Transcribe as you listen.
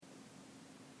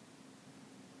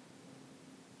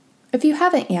If you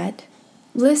haven't yet,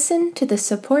 listen to the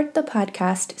Support the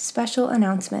Podcast special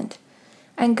announcement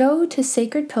and go to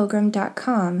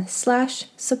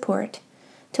sacredpilgrim.com/support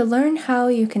to learn how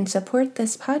you can support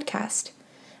this podcast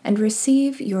and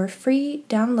receive your free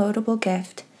downloadable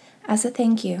gift as a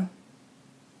thank you.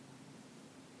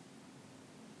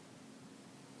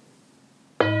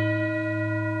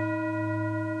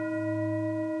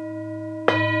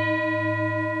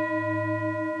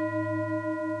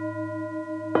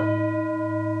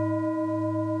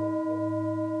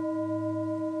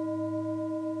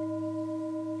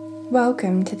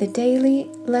 Welcome to the Daily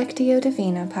Lectio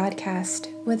Divina podcast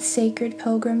with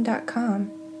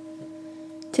sacredpilgrim.com.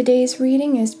 Today's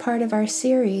reading is part of our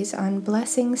series on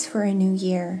blessings for a new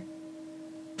year.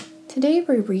 Today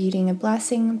we're reading a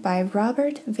blessing by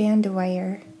Robert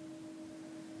Vanderweyer.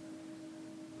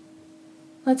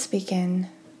 Let's begin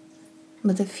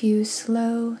with a few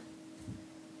slow,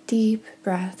 deep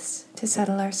breaths to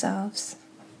settle ourselves.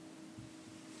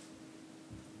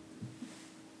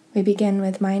 We begin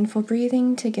with mindful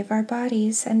breathing to give our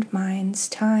bodies and minds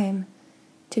time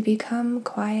to become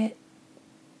quiet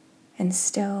and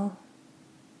still.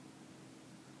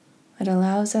 It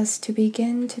allows us to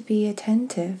begin to be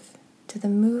attentive to the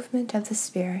movement of the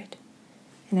Spirit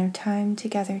in our time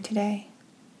together today.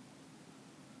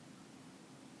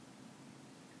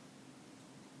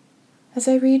 As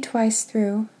I read twice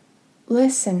through,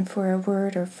 listen for a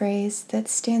word or phrase that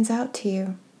stands out to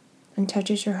you and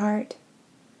touches your heart.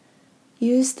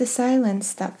 Use the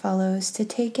silence that follows to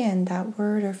take in that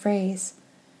word or phrase.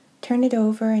 Turn it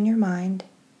over in your mind.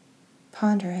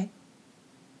 Ponder it.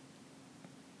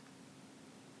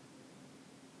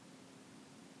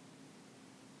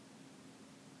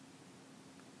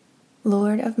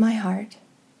 Lord of my heart,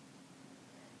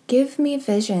 give me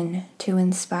vision to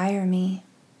inspire me,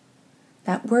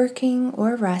 that working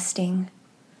or resting,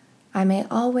 I may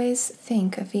always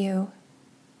think of you.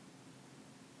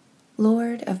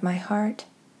 Lord of my heart,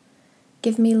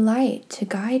 give me light to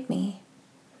guide me,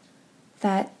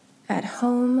 that at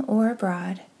home or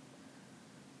abroad,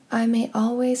 I may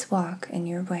always walk in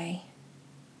your way.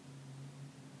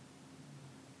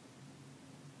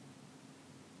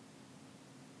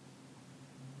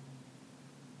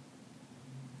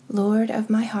 Lord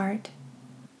of my heart,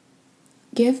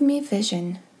 give me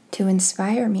vision to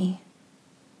inspire me,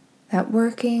 that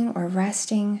working or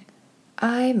resting,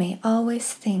 I may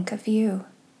always think of you.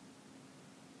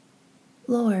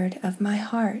 Lord of my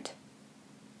heart,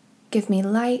 give me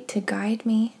light to guide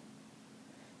me,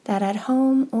 that at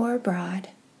home or abroad,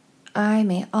 I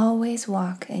may always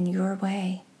walk in your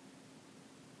way.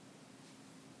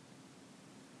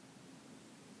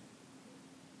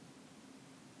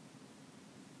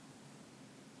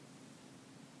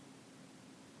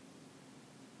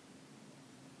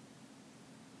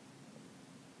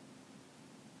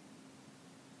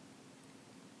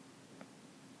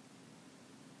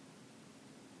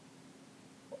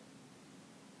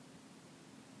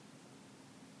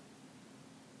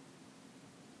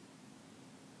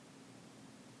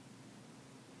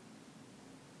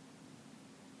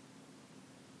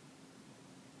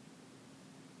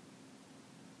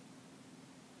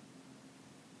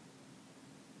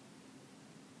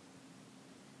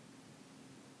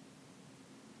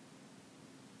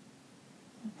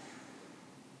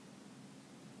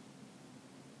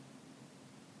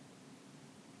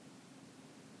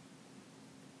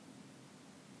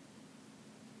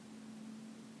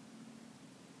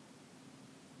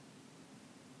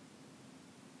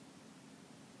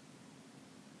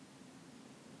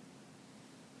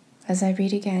 As I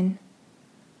read again,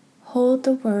 hold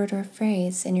the word or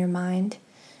phrase in your mind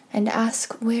and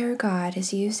ask where God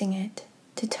is using it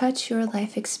to touch your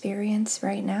life experience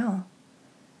right now.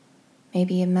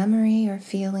 Maybe a memory or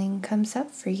feeling comes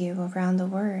up for you around the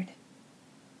word.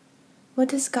 What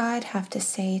does God have to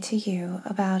say to you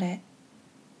about it?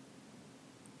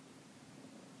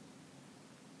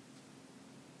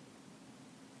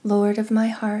 Lord of my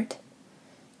heart,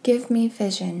 give me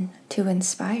vision to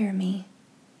inspire me,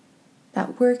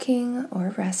 that working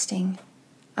or resting,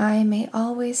 I may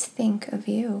always think of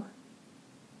you.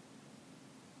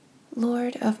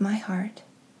 Lord of my heart,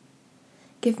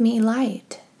 give me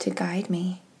light to guide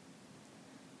me,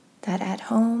 that at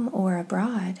home or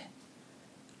abroad,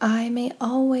 I may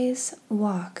always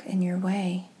walk in your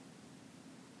way.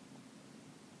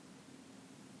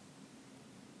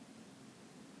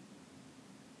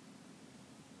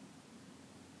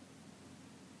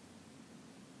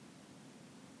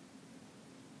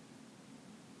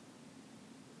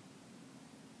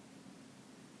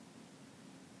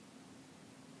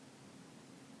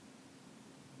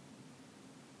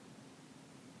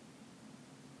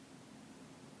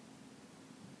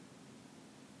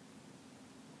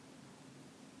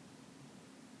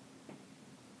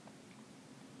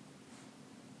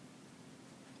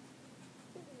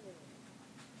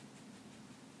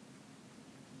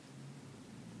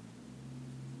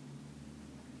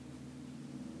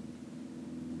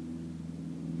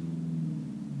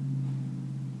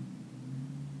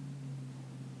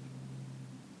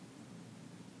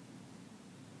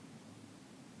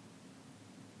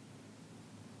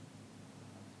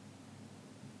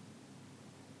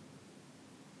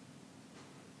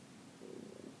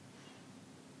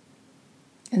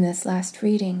 In this last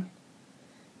reading,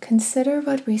 consider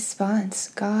what response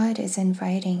God is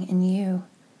inviting in you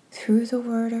through the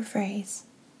word or phrase.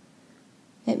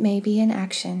 It may be an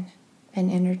action, an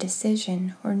inner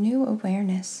decision, or new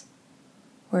awareness,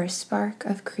 or a spark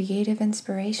of creative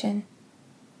inspiration.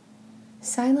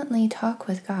 Silently talk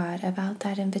with God about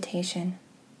that invitation.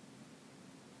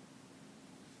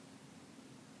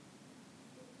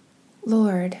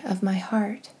 Lord of my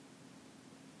heart,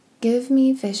 give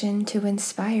me vision to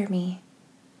inspire me,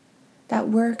 that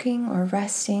working or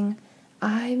resting,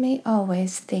 I may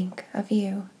always think of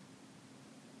you.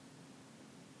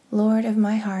 Lord of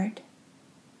my heart,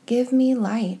 give me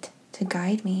light to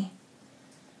guide me,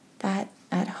 that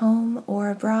at home or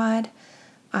abroad,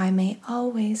 I may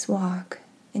always walk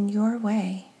in your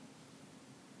way.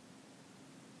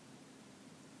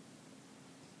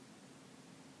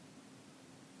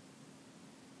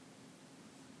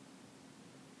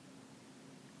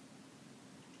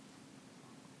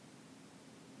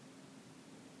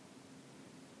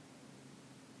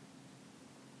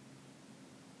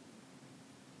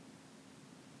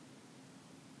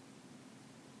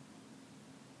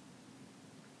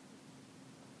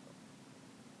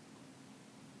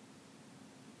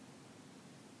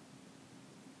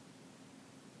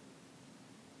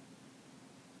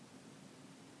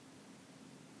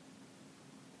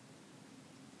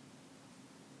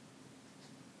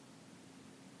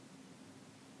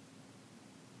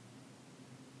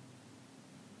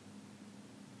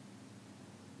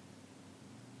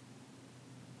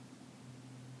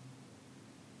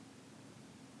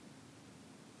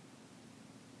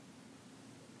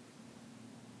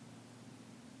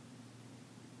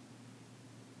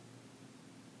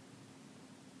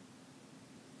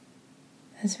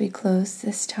 As we close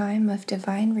this time of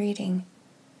divine reading,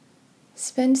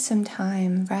 spend some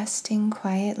time resting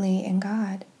quietly in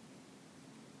God.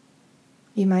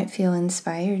 You might feel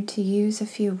inspired to use a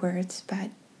few words,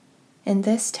 but in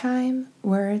this time,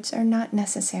 words are not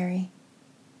necessary.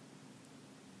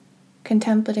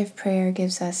 Contemplative prayer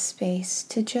gives us space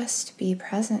to just be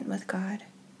present with God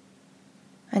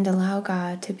and allow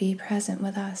God to be present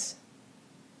with us.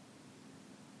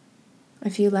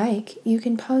 If you like, you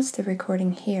can pause the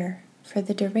recording here for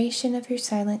the duration of your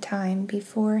silent time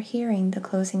before hearing the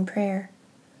closing prayer,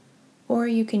 or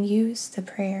you can use the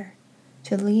prayer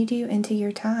to lead you into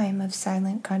your time of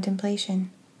silent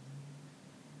contemplation.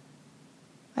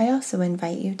 I also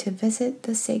invite you to visit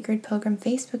the Sacred Pilgrim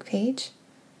Facebook page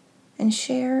and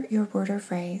share your word or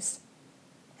phrase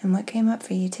and what came up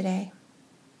for you today.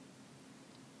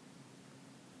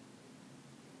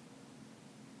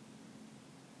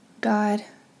 God,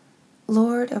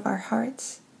 Lord of our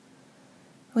hearts,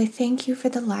 we thank you for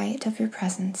the light of your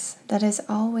presence that is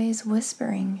always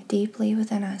whispering deeply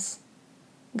within us,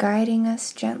 guiding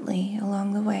us gently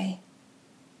along the way.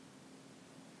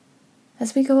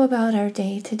 As we go about our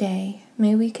day today,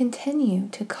 may we continue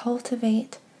to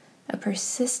cultivate a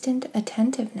persistent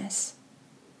attentiveness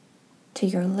to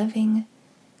your living,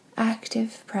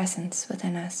 active presence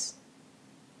within us.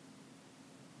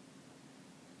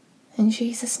 In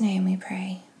Jesus' name we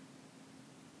pray.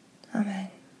 Amen.